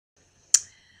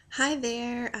Hi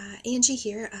there, Angie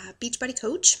here, Beachbody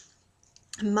coach,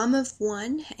 mom of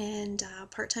one, and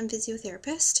part-time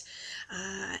physiotherapist.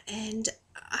 And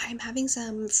I'm having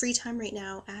some free time right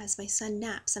now as my son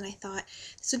naps, and I thought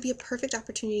this would be a perfect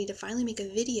opportunity to finally make a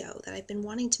video that I've been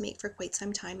wanting to make for quite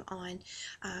some time on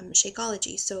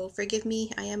Shakeology. So forgive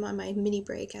me, I am on my mini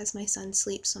break as my son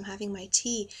sleeps, so I'm having my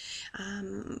tea.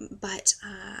 But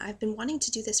I've been wanting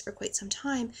to do this for quite some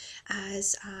time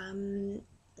as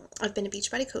I've been a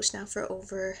Beachbody coach now for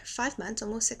over 5 months,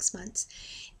 almost 6 months,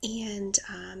 and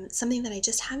something that I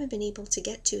just haven't been able to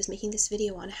get to is making this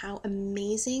video on how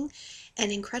amazing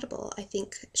and incredible I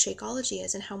think Shakeology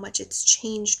is and how much it's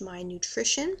changed my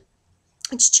nutrition.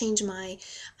 It's changed my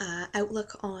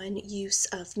outlook on use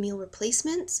of meal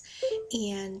replacements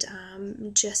and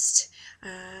just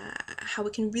how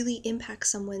it can really impact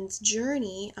someone's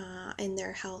journey in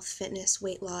their health, fitness,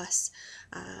 weight loss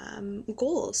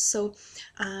goals. So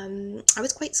I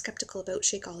was quite skeptical about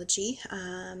Shakeology.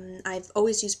 I've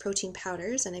always used protein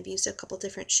powders and I've used a couple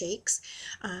different shakes,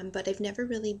 but I've never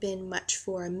really been much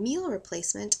for a meal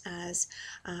replacement as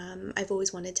I've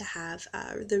always wanted to have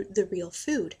the real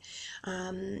food.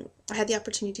 I had the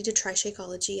opportunity to try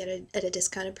Shakeology at a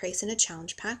discounted price in a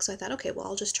challenge pack, so I thought, okay, well,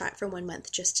 I'll just try it for 1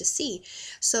 month just to see.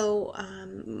 So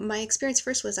my experience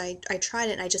first was I tried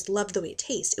it and I just loved the way it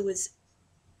tastes. It was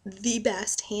the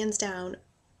best, hands down,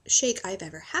 shake I've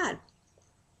ever had.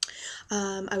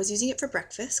 I was using it for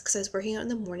breakfast because I was working out in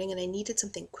the morning and I needed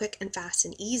something quick and fast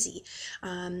and easy.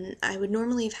 I would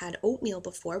normally have had oatmeal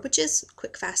before, which is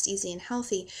quick, fast, easy, and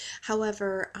healthy.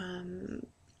 However,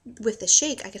 with the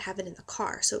shake, I could have it in the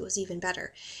car, so it was even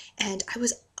better. And I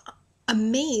was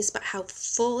amazed by how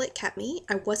full it kept me.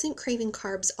 I wasn't craving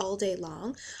carbs all day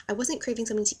long. I wasn't craving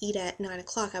something to eat at 9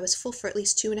 o'clock. I was full for at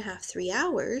least 2.5, 3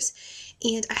 hours,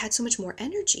 and I had so much more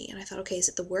energy. And I thought, okay, is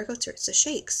it the workouts or it's the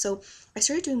shakes? So I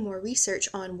started doing more research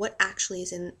on what actually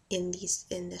is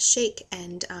in this shake,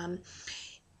 and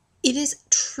it is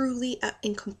truly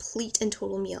a complete and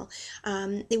total meal.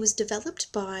 It was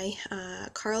developed by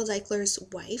Carl Daikeler's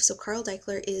wife. So Carl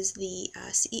Daikeler is the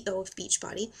CEO of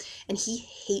Beachbody, and he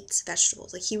hates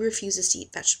vegetables. Like, he refuses to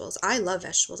eat vegetables. I love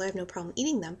vegetables. I have no problem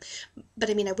eating them.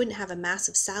 But I mean, I wouldn't have a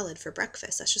massive salad for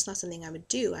breakfast. That's just not something I would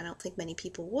do. I don't think many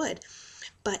people would.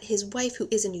 But his wife, who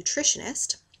is a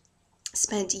nutritionist,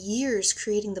 spent years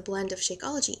creating the blend of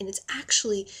Shakeology, and it's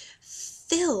actually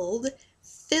filled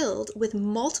with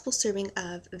multiple serving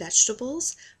of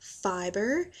vegetables,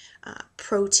 fiber,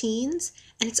 proteins,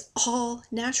 and it's all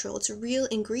natural. It's real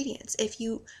ingredients. If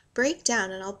you break down,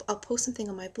 and I'll post something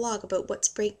on my blog about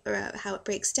how it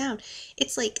breaks down,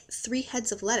 it's like 3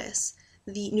 heads of lettuce.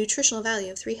 The nutritional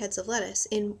value of 3 heads of lettuce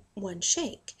in one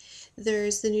shake.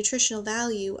 There's the nutritional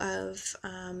value of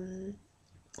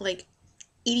like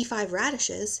 85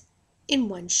 radishes in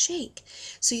one shake.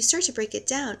 So you start to break it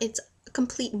down. It's a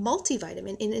complete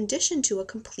multivitamin in addition to a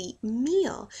complete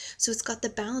meal. So it's got the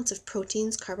balance of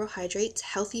proteins, carbohydrates,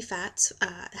 healthy fats.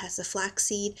 It has the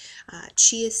flaxseed,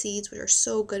 chia seeds, which are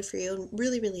so good for you and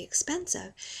really, really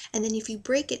expensive. And then if you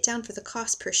break it down for the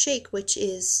cost per shake, which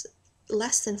is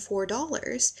less than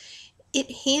 $4,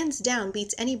 it hands down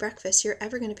beats any breakfast you're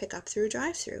ever going to pick up through a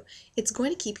drive-through. It's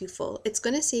going to keep you full. It's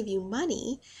going to save you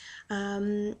money.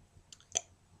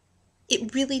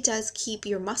 It really does keep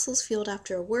your muscles fueled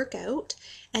after a workout,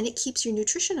 and it keeps your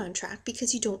nutrition on track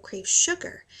because you don't crave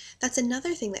sugar. That's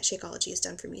another thing that Shakeology has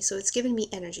done for me. So it's given me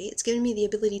energy. It's given me the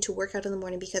ability to work out in the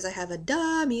morning because I have a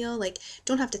duh meal. Like,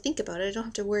 don't have to think about it. I don't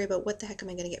have to worry about what the heck am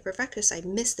I going to get for breakfast. I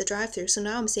missed the drive-through, so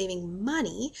now I'm saving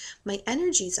money. My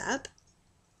energy's up.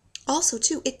 Also,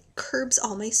 too, it curbs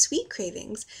all my sweet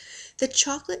cravings. The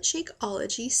chocolate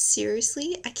Shakeology,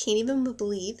 seriously, I can't even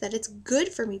believe that it's good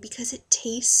for me because it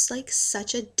tastes like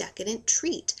such a decadent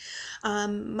treat.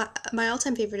 My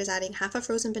all-time favorite is adding half a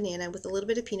frozen banana with a little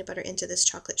bit of peanut butter into this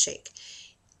chocolate shake.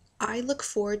 I look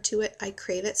forward to it. I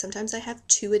crave it. Sometimes I have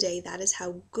 2 a day. That is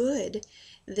how good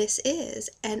this is.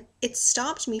 And it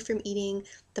stopped me from eating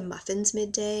the muffins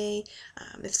midday.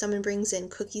 If someone brings in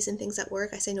cookies and things at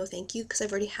work, I say no thank you because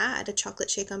I've already had a chocolate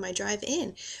shake on my drive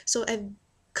in. So I've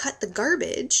cut the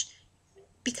garbage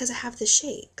because I have the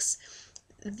shakes.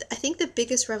 I think the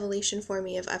biggest revelation for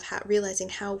me of realizing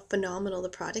how phenomenal the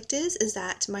product is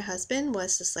that my husband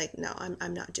was just like, no,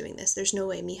 I'm not doing this. There's no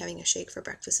way me having a shake for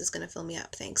breakfast is going to fill me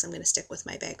up. Thanks. I'm going to stick with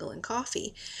my bagel and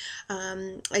coffee.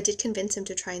 I did convince him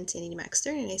to try Insanity Max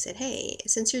 30, and I said, hey,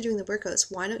 since you're doing the workouts,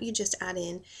 why don't you just add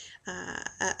in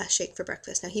a shake for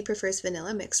breakfast? Now, he prefers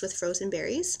vanilla mixed with frozen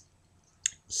berries.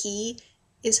 He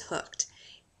is hooked.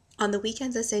 On the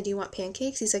weekends, I say, do you want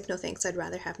pancakes? He's like, no thanks, I'd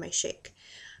rather have my shake.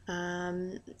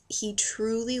 He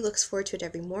truly looks forward to it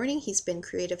every morning. He's been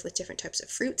creative with different types of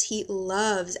fruits. He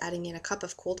loves adding in a cup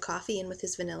of cold coffee in with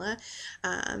his vanilla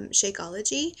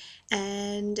Shakeology.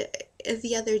 And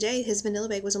the other day, his vanilla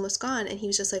bag was almost gone, and he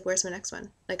was just like, "Where's my next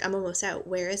one? Like, I'm almost out.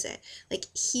 Where is it?" Like,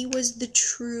 he was the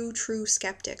true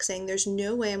skeptic, saying, "There's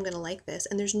no way I'm going to like this,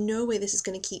 and there's no way this is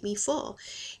going to keep me full."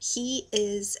 He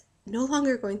is no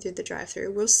longer going through the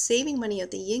drive-through. We're saving money at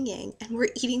the yin yang, and we're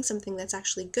eating something that's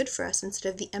actually good for us instead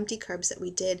of the empty carbs that we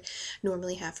did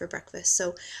normally have for breakfast.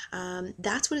 So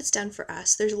that's what it's done for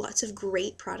us. There's lots of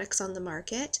great products on the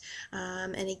market,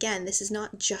 and again, this is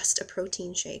not just a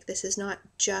protein shake. This is not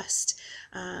just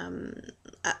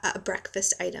a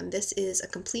breakfast item. This is a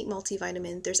complete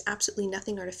multivitamin. There's absolutely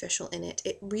nothing artificial in it.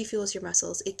 It refuels your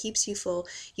muscles. It keeps you full.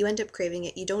 You end up craving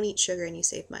it. You don't eat sugar, and you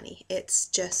save money. It's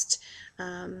just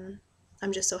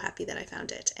I'm just so happy that I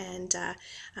found it. And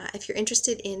if you're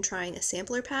interested in trying a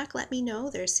sampler pack, let me know.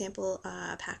 There's sample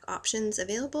pack options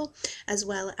available, as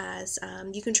well as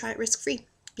you can try it risk-free.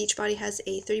 Beachbody has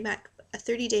a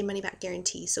 30-day money-back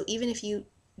guarantee. So even if you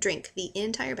drink the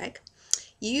entire bag,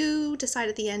 you decide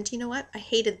at the end, you know what, I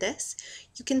hated this,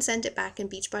 you can send it back, and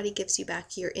Beachbody gives you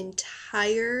back your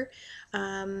entire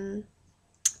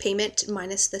payment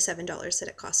minus the $7 that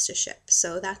it costs to ship.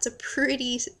 So that's a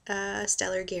pretty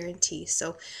stellar guarantee.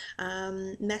 So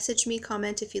message me,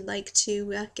 comment if you'd like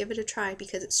to give it a try,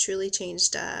 because it's truly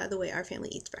changed the way our family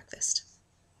eats breakfast.